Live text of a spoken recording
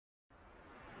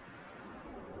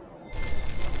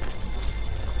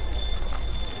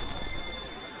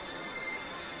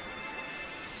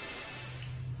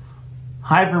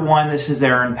Hi everyone, this is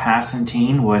Aaron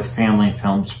Passantine with Family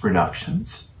Films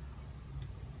Productions.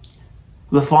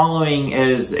 The following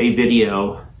is a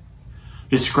video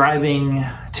describing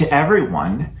to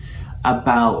everyone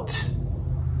about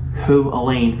who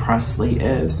Elaine Presley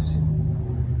is.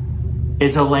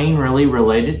 Is Elaine really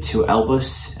related to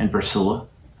Elvis and Priscilla?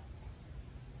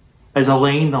 Is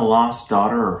Elaine the lost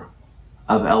daughter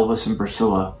of Elvis and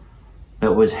Priscilla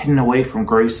that was hidden away from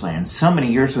Graceland so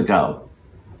many years ago?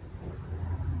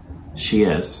 She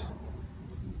is.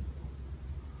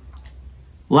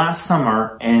 Last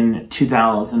summer in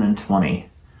 2020,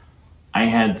 I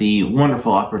had the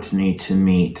wonderful opportunity to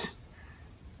meet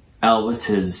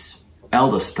Elvis's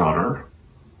eldest daughter,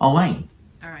 Elaine.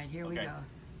 All right, here we go.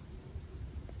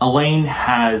 Elaine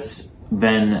has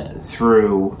been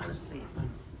through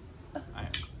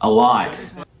a lot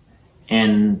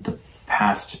in the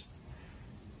past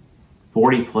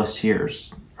 40 plus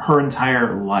years, her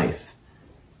entire life.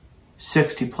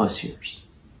 60 plus years,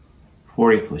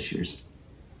 40 plus years,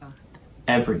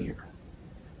 every year.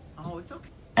 Oh, it's okay.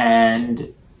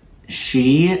 And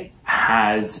she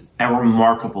has a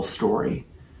remarkable story.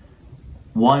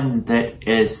 One that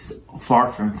is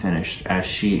far from finished, as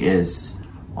she is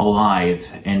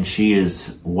alive and she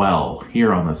is well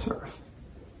here on this earth.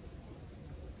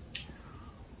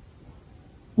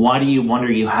 Why do you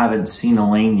wonder you haven't seen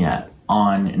Elaine yet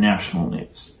on national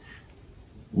news?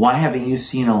 Why haven't you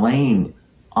seen Elaine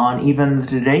on even the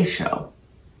Today Show?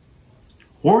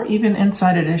 Or even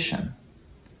Inside Edition?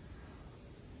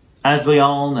 As we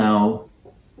all know,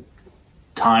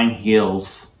 time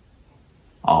heals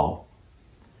all.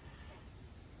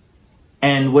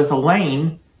 And with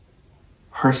Elaine,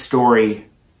 her story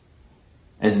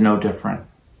is no different.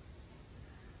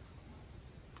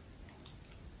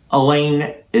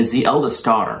 Elaine is the eldest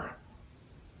daughter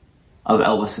of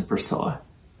Elvis and Priscilla.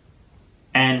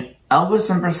 And Elvis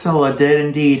and Priscilla did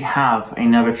indeed have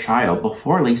another child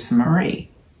before Lisa-Marie.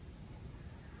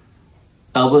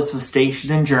 Elvis was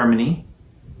stationed in Germany.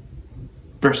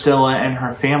 Priscilla and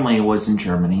her family was in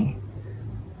Germany.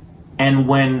 And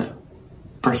when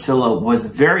Priscilla was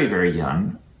very, very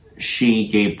young, she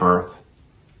gave birth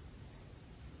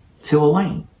to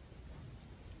Elaine.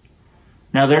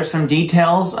 Now there's some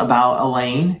details about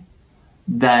Elaine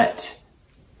that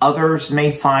others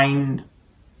may find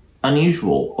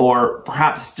unusual or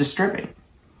perhaps disturbing.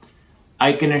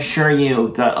 I can assure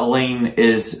you that Elaine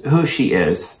is who she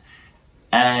is,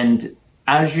 and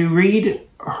as you read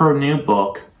her new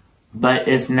book that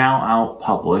is now out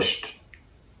published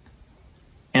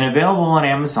and available on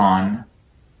Amazon,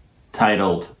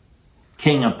 titled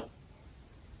Kid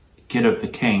of the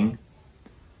King,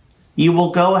 you will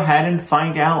go ahead and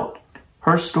find out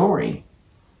her story,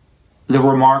 the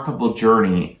remarkable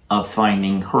journey of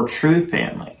finding her true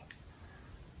family.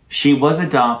 She was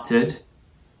adopted,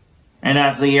 and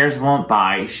as the years went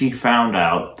by, she found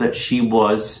out that she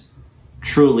was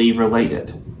truly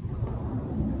related.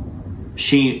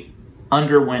 She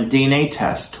underwent DNA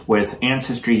tests with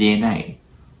Ancestry DNA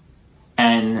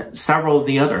and several of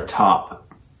the other top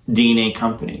DNA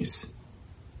companies.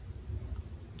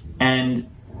 And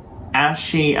as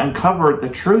she uncovered the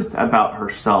truth about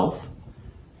herself,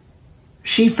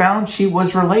 she found she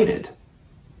was related.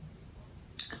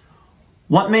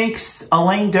 What makes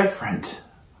Elaine different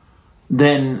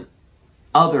than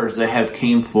others that have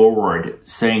came forward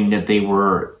saying that they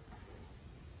were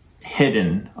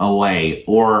hidden away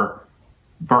or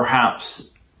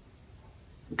perhaps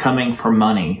coming for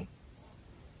money,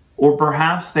 or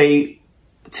perhaps they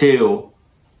too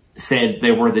said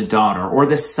they were the daughter or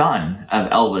the son of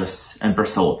Elvis and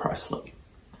Priscilla Presley?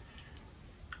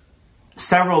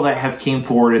 Several that have came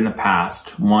forward in the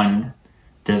past. One,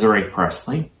 Desiree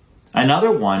Presley.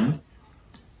 Another one,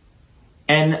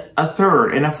 and a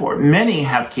third, and a fourth. Many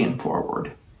have came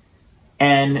forward.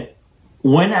 And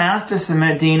when asked to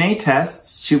submit DNA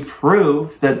tests to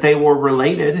prove that they were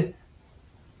related,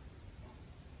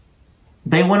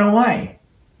 they went away.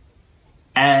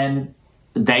 And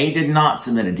they did not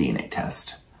submit a DNA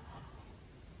test.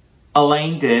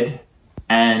 Elaine did,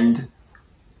 and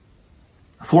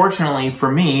fortunately for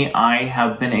me, I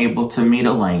have been able to meet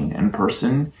Elaine in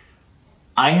person.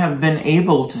 I have been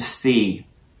able to see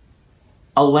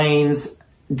Elaine's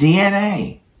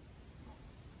DNA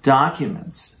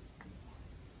documents,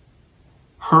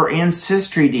 her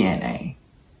ancestry DNA.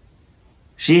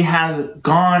 She has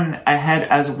gone ahead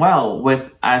as well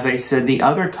with, as I said, the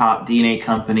other top DNA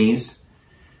companies,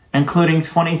 including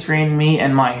 23andMe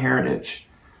and MyHeritage,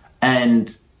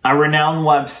 and a renowned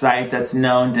website that's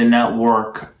known to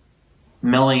network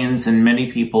millions and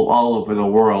many people all over the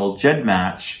world,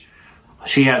 GEDmatch,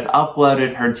 She has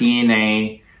uploaded her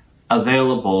DNA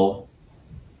available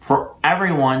for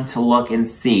everyone to look and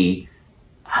see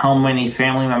how many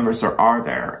family members there are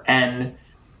there. And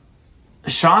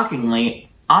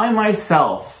shockingly, I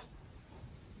myself,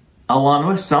 along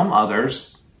with some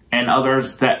others, and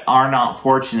others that are not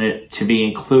fortunate to be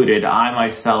included, I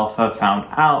myself have found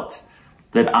out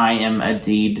that I am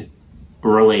indeed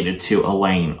related to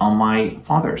Elaine on my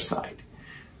father's side.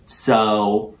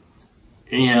 So,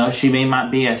 you know, she may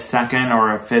not be a second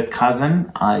or a fifth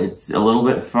cousin. It's a little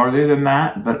bit further than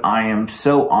that, but I am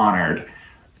so honored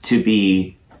to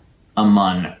be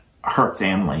among her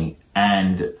family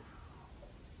and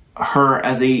her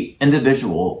as a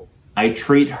individual. I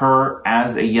treat her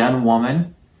as a young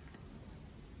woman,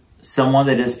 someone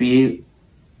that is to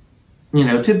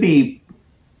be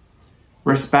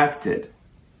respected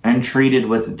and treated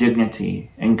with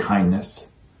dignity and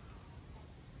kindness.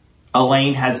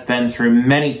 Elaine has been through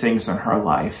many things in her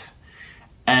life,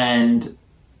 and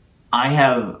I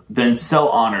have been so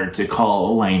honored to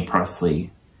call Elaine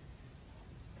Presley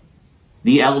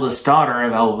the eldest daughter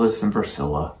of Elvis and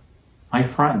Priscilla, my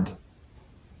friend.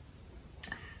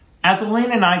 As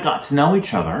Elaine and I got to know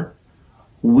each other,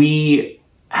 we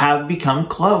have become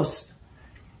close.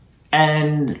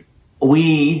 And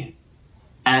we,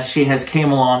 as she has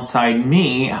came alongside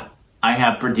me, I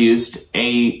have produced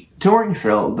a touring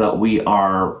show that we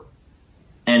are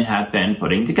and have been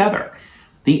putting together.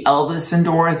 The Elvis and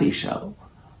Dorothy Show.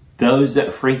 Those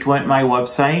that frequent my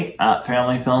website at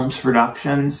Family Films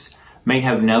Productions may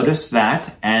have noticed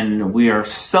that, and we are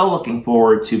so looking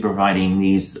forward to providing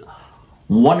these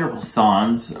wonderful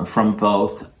songs from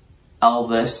both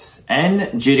Elvis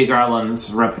and Judy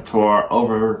Garland's repertoire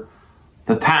over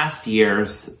the past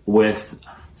years, with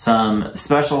some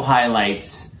special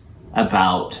highlights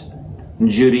about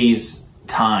Judy's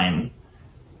time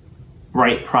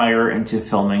right prior into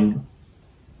filming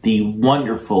the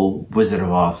wonderful Wizard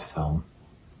of Oz film.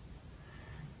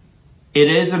 It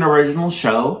is an original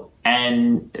show,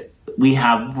 and we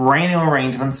have brand new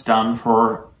arrangements done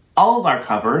for all of our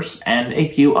covers and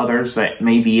a few others that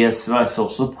may be a special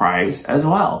surprise as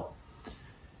well.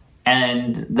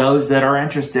 And those that are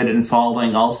interested in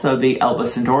following also the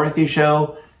Elvis and Dorothy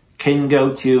Show can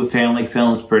go to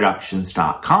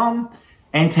FamilyFilmsProductions.com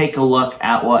and take a look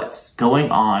at what's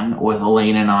going on with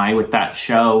Elaine and I with that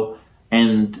show,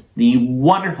 and the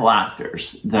wonderful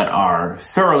actors that are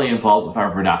thoroughly involved with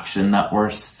our production that we're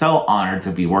so honored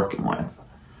to be working with.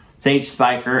 Sage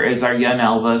Spiker is our young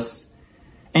Elvis,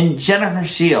 and Jennifer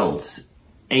Shields,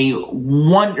 a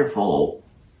wonderful,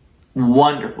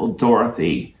 wonderful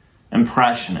Dorothy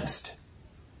impressionist.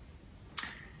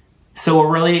 So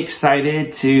we're really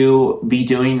excited to be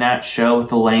doing that show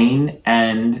with Elaine,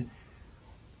 and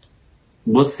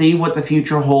we'll see what the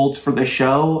future holds for the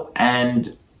show.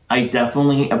 And I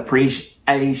definitely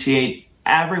appreciate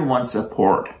everyone's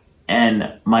support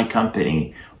and my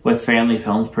company with Family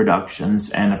Films Productions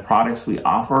and the products we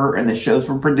offer and the shows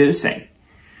we're producing.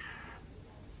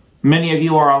 Many of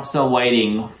you are also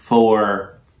waiting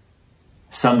for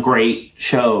some great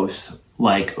shows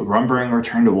like Rumbering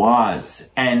Return to Oz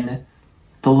and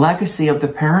The Legacy of the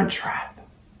Parent Trap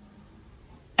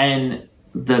and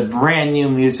the brand new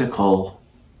musical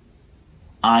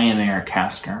I Am Eric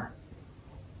Kastner,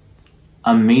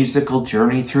 a musical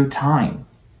journey through time.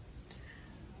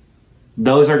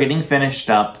 Those are getting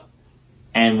finished up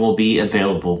and will be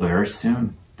available very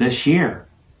soon this year.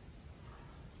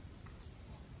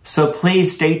 So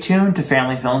please stay tuned to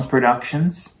Family Films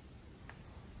Productions.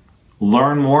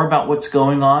 Learn more about what's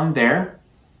going on there.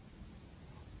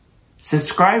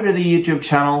 Subscribe to the YouTube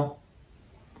channel.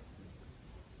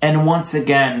 And once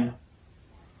again,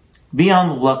 be on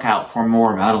the lookout for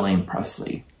more about Elaine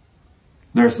Presley.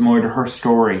 There's more to her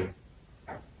story.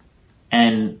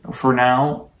 And for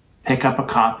now, pick up a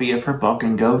copy of her book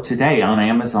and go today on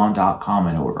Amazon.com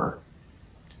and order.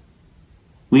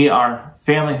 We are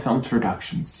Family Films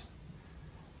Productions,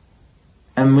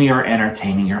 and we are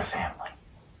entertaining your family.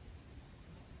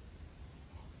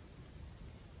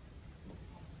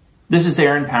 This is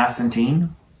Aaron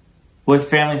Passantine with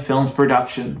Family Films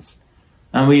Productions,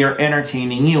 and we are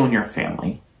entertaining you and your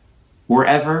family,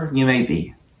 wherever you may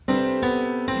be.